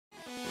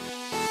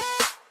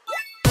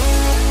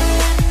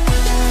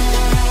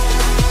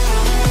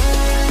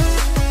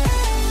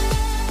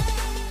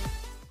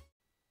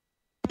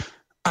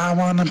I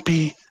wanna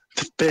be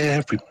the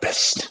very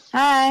best.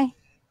 Hi.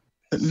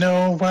 That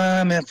no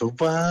one ever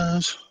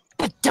was.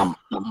 Womp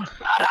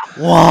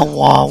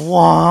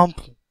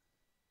womp.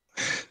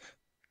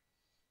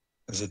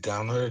 Is it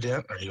downloaded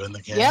yet? Are you in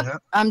the game Yep, yet?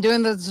 I'm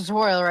doing the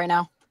tutorial right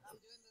now.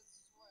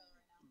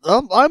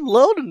 I'm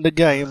loading the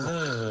game.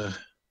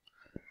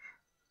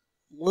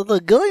 Well,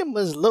 the game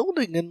is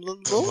loading and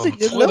loading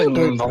and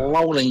loading. The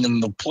loading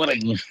and the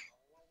pudding.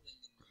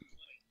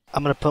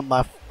 I'm gonna put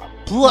my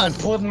blood. I'm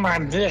putting my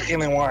dick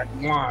in it. Why?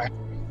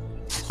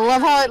 I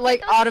love how it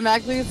like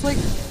automatically it's like,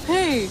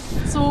 hey,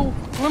 so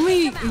let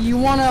me. You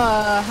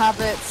wanna have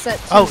it set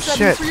to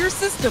settings for your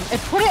system and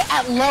put it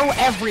at low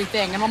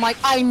everything, and I'm like,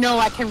 I know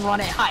I can run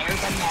it higher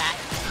than that.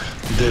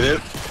 Did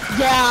it?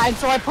 Yeah, and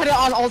so I put it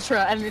on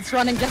ultra, and it's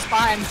running just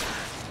fine.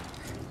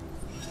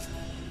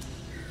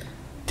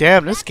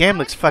 Damn, this game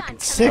looks fucking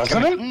sick.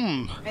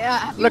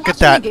 Yeah. Look at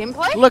that.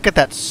 Look at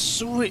that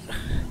sweet.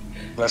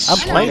 I'm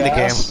playing the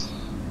game.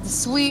 The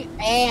sweet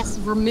ass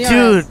Ramirez.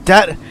 Dude,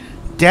 that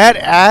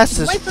ass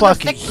is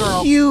fucking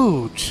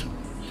huge.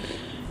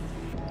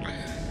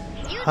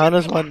 How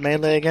does one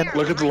melee again?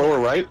 Look at the lower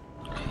right.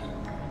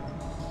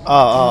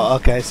 Oh,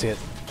 okay, I see it.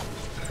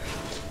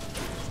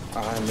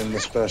 I'm in the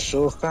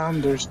special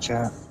founders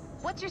chat.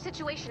 What's your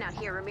situation out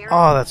here, Ramirez?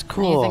 Oh, that's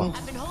cool.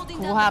 Anything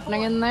cool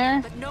happening in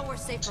there?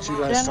 You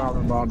guys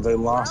talking about they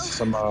lost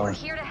some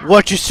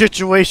What's your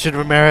situation,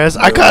 Ramirez?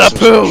 I gotta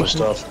poo!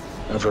 Stuff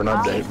after an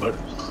update, but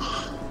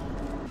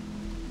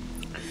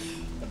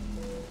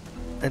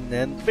and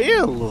then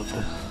build.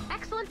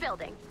 Excellent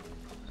building.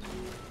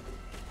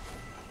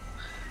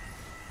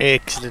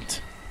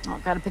 Excellent. Oh,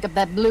 gotta pick up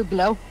that blue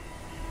glow.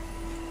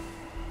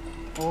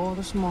 Oh,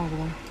 the small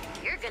one.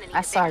 You're gonna need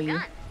I saw you.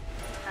 gun.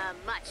 A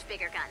much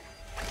bigger gun.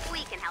 We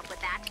can help with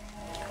that.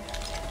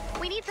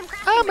 We need some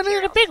crafting I'm gonna need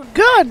a materials. big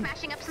gun.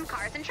 Smashing up some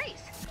cars and trees.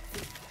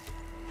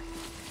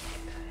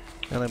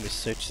 Now let me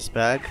search this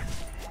bag.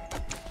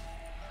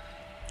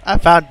 I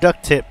found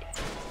duct tape.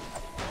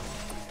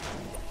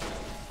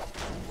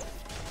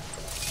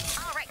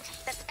 Alright,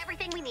 that's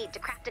everything we need to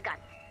craft a gun.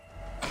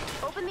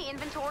 Open the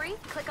inventory,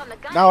 click on the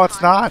gun No, it's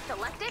not.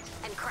 select it,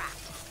 and craft.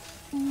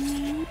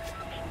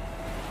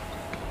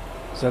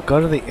 So go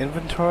to the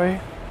inventory,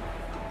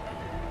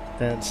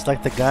 then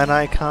select the gun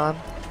icon,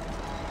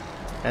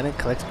 and then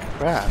click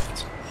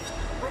craft.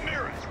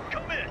 Ramirez,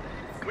 come in.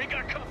 We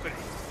got company.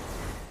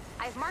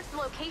 I've marked the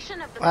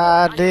location of the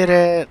I did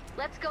it.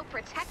 Let's go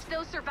protect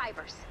those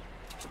survivors.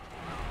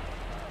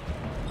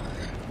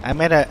 I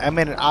made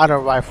an auto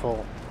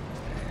rifle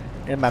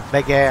in my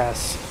big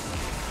ass.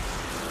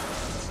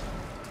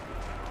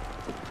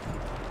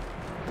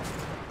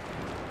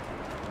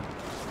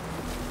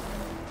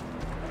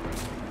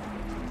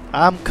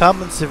 I'm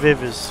coming,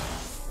 survivors.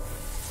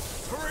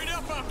 Hurry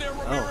up out there,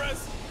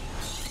 Ramirez.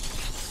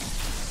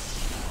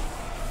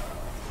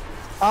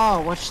 Oh,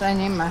 what should I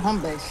name my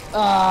home base?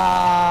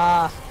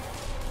 I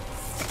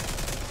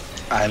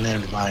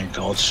named mine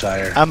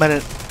Goldshire.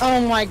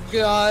 Oh my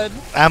god.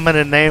 I'm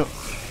gonna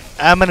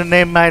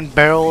name mine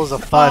Barrels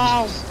of Fun.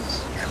 Oh.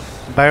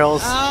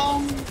 Barrels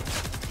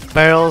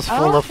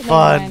full of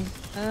fun.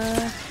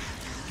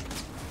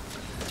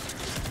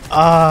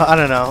 I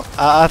don't know.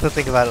 I'll have to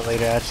think about it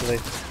later, actually.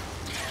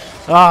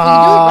 You can do it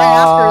right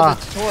after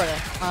the tutorial.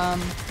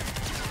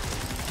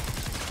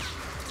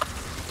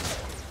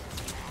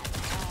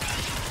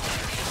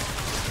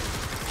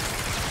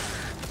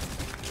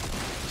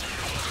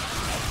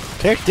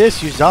 Take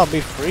this, you zombie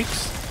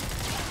freaks.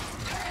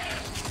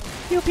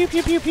 Pew pew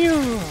pew pew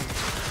pew.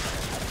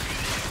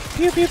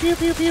 Pew pew pew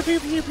pew pew pew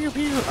pew pew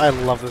pew. I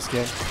love this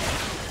game.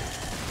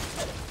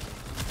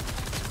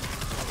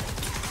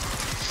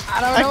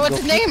 I don't know what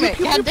to name it.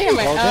 God damn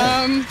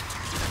it.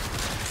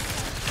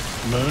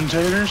 Moon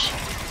Taters?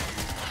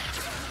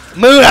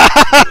 Moon!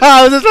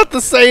 I was just about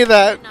to say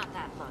that.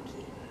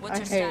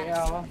 Okay,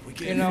 y'all.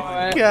 You know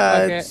what?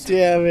 God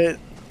damn it.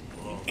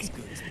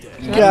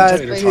 God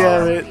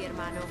damn it.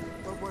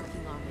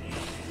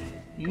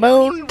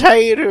 Moon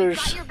Taters.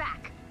 Got your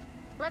back.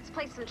 Let's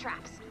place some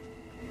traps.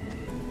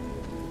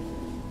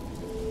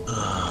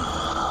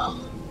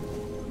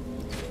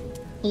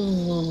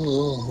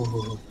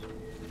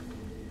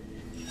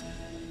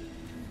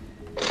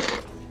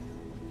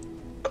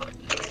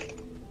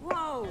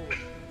 Whoa!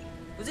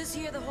 Was this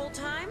here the whole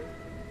time?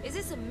 Is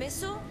this a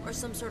missile or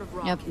some sort of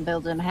rocket? Yep,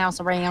 building a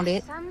house around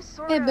it. Some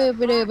sort Hey,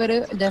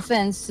 of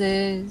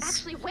defenses.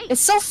 Actually, wait.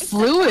 It's so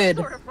fluid.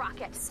 Some sort of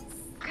rocket.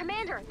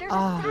 Commander, there's a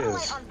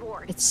satellite on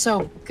board. It's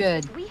so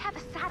good. We have a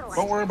satellite.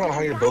 Don't worry about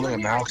how you're building it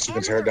now, because you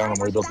can tear it down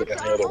and rebuild it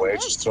any other way.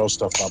 Just throw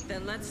stuff up.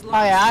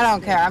 Oh yeah, I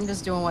don't care. I'm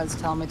just doing what it's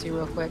telling me to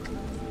real quick.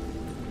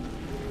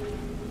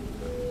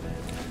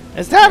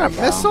 Is that a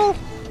missile?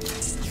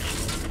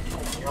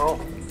 No.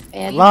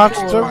 Launch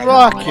the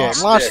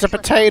rocket. Launch the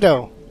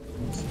potato.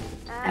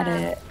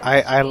 I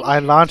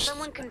launched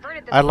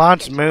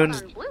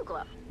Moon's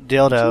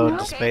dildo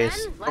into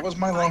space. That was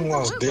my long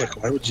lost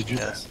dick. Why would you do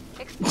that?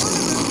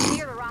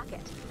 Near the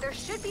rocket. There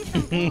should be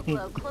some blue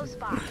glow close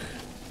by.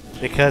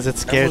 Because it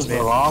scares me.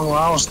 That was the long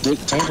lost Dick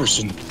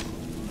Tankerson.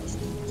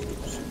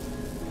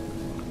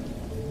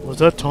 Was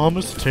that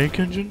Thomas the tank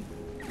engine?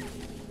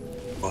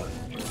 What?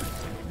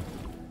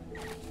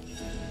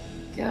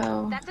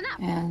 Go. That's enough.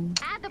 And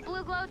Add the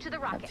blue glow to the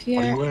up rocket. What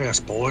here. do you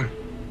ask, boy?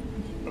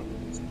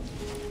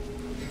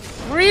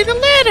 Read the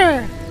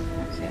letter!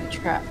 Okay,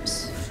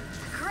 traps.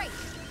 Great.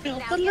 Build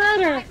Now the get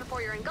ladder. inside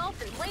before you're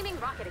engulfed in flaming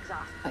rocket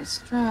exhaust. Nice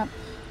trap.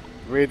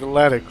 Read the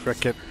letter,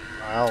 Cricket.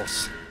 Or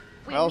else.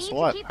 We Else need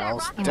what? to keep that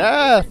Else rocket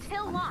death!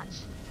 until launch.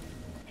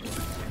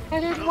 I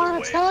didn't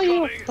want to tell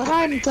you, but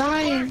I'm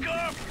dying.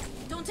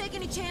 Don't take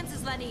any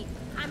chances, Lenny.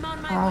 I'm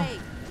on my Oh. way.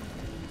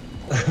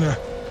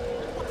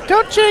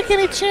 Don't take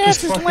any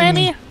chances, fucking-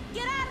 Lenny!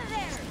 Get out of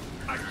there!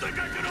 I think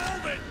I can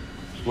hold it.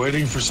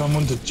 Waiting for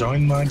someone to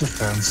join my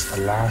defense.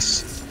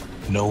 Alas,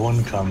 no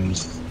one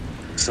comes.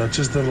 Such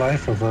is the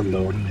life of a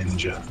lone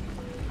ninja.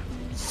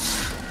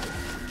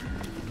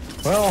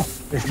 Well,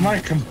 if my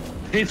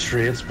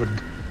compatriots would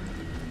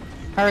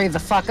Hurry the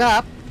fuck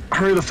up.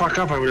 hurry the fuck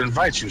up, I would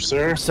invite you,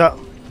 sir. So,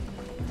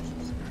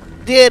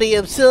 Daddy,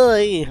 I'm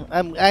sorry.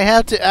 I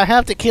have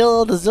to kill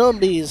all the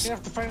zombies. You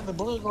have to find the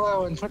blue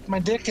glow and put my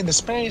dick into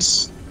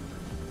space.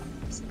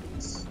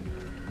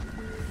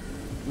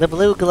 The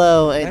blue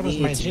glow That and was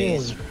my needs me.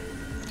 jizz.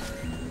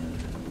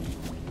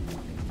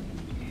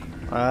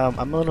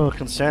 I'm a little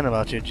concerned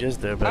about your jizz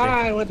there, buddy.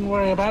 I wouldn't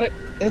worry about it.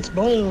 It's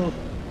blue.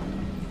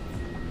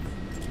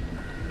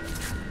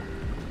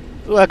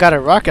 Ooh, I got a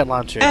rocket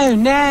launcher. Oh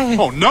no.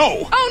 Oh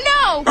no! Oh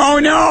no! Oh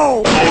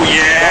no! Oh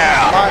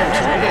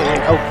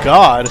yeah! Oh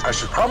God. I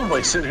should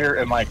probably sit here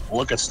and like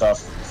look at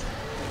stuff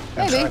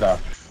and Maybe. try to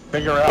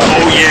figure out.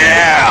 Oh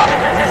yeah!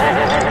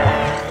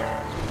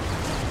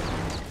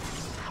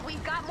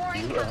 We've got more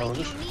incoming.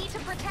 You need to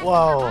protect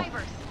Whoa. the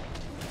survivors.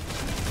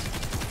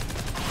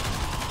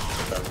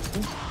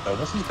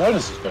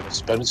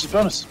 Bonuses.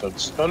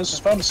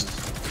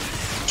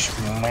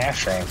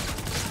 Smashing.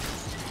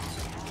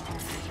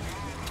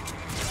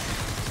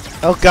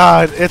 Oh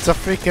God, it's a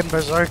freaking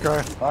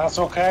berserker. Well, that's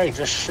okay.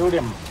 Just shoot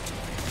him.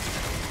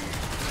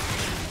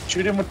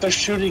 Shoot him with the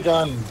shooty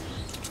gun.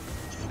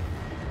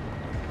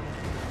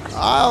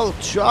 I'll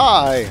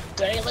try.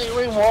 Daily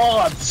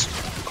rewards.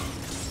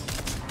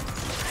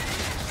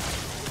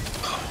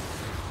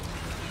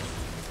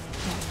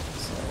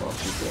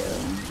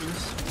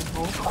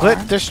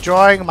 Quit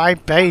destroying my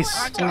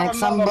base. To make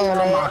some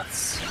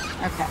bullets.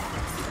 Okay.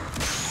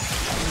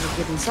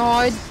 Get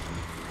inside.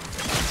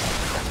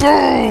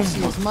 Boom!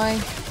 Excuse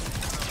me.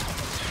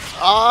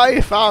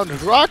 I found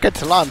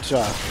rocket launcher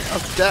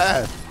of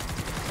death.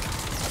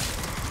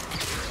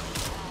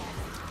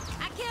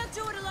 I can't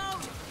do it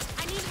alone.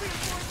 I need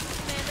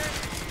reinforcements, Commander.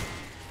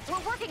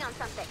 We're working on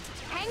something.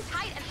 Hang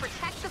tight and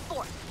protect the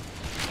fort.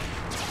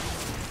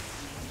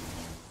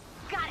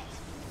 Got it.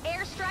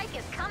 Airstrike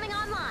is coming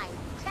online.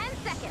 10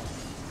 seconds.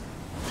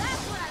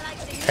 That's what I like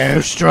to hear.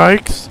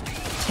 Airstrikes?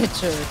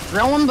 Hit you.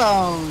 Throwing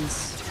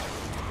bones.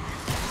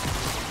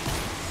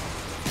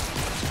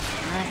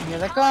 Alright, here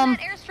they Call come.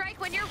 that airstrike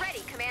when you're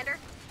ready, Commander.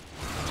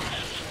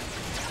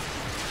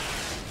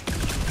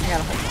 I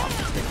gotta hold on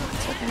for 1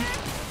 second.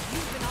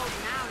 You've been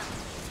holding out.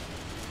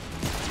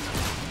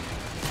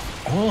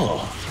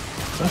 Oh,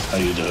 that's how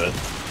you do it.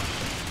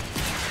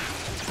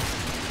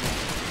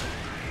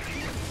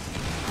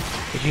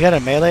 Did you get a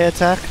melee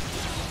attack?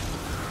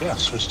 Yeah,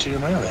 switch to your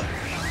melee.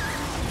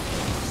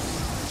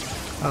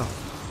 Oh.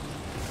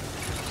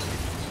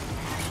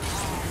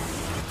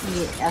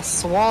 Yeah,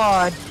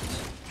 sword.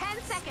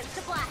 10 seconds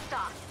to blast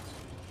off.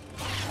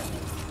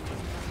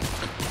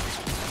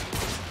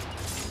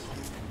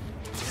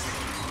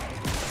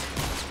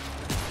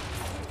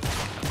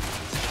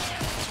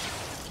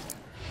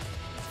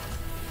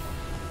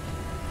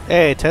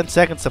 Hey, 10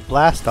 seconds to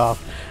blast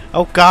off.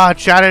 Oh God,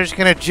 Shatter's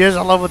gonna jizz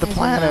all over the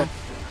planet.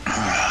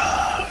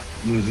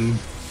 Mm-hmm.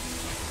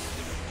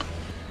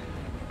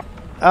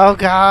 Oh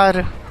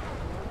God.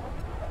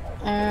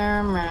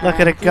 Look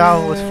at it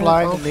go, it's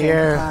flying in the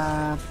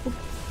air.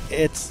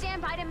 It's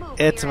Stand by to move.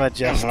 It's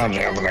when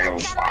you're ready. majestic.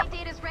 Satellite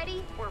data's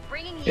ready. We're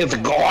bringing you. It's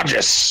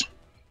gorgeous.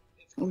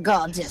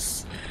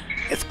 Gorgeous.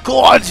 It's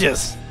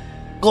gorgeous.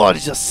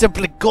 Gorgeous,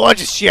 simply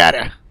gorgeous,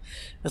 Shatter.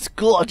 It's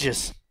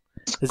gorgeous.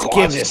 This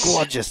game is gorgeous.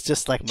 gorgeous,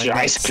 just like my Your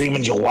ice nuts. cream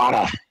and your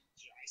water.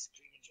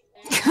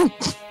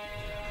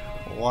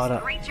 Water,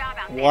 Great job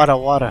out there.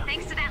 water.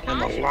 Thanks to that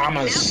And the launch, we can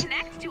llamas. now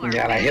connect to You our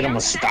gotta hit 'em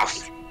with radio stuff.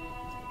 satellite.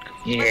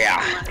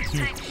 Yeah,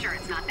 Look, I'm sure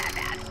it's not that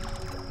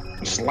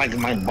bad. just like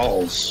my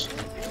balls.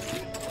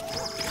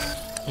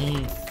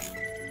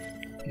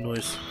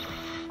 Noise.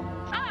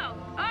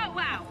 Oh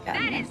wow. Got That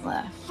one is,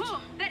 left.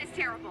 that is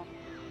terrible.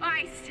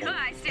 I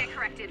stand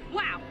corrected.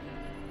 Wow.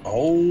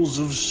 Balls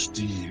of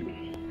steel.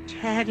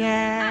 Oh,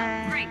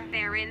 great,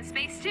 they're in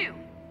space too.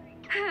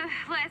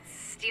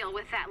 Let's deal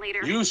with that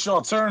later. You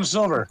shall turn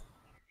silver.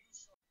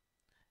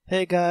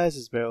 Hey guys,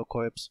 it's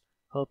Barrelcorpse.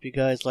 Hope you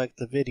guys liked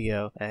the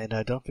video, and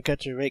don't forget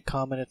to rate,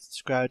 comment, and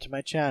subscribe to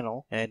my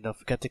channel, and don't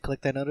forget to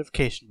click that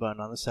notification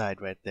button on the side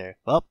right there.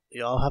 Well,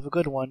 y'all have a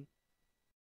good one.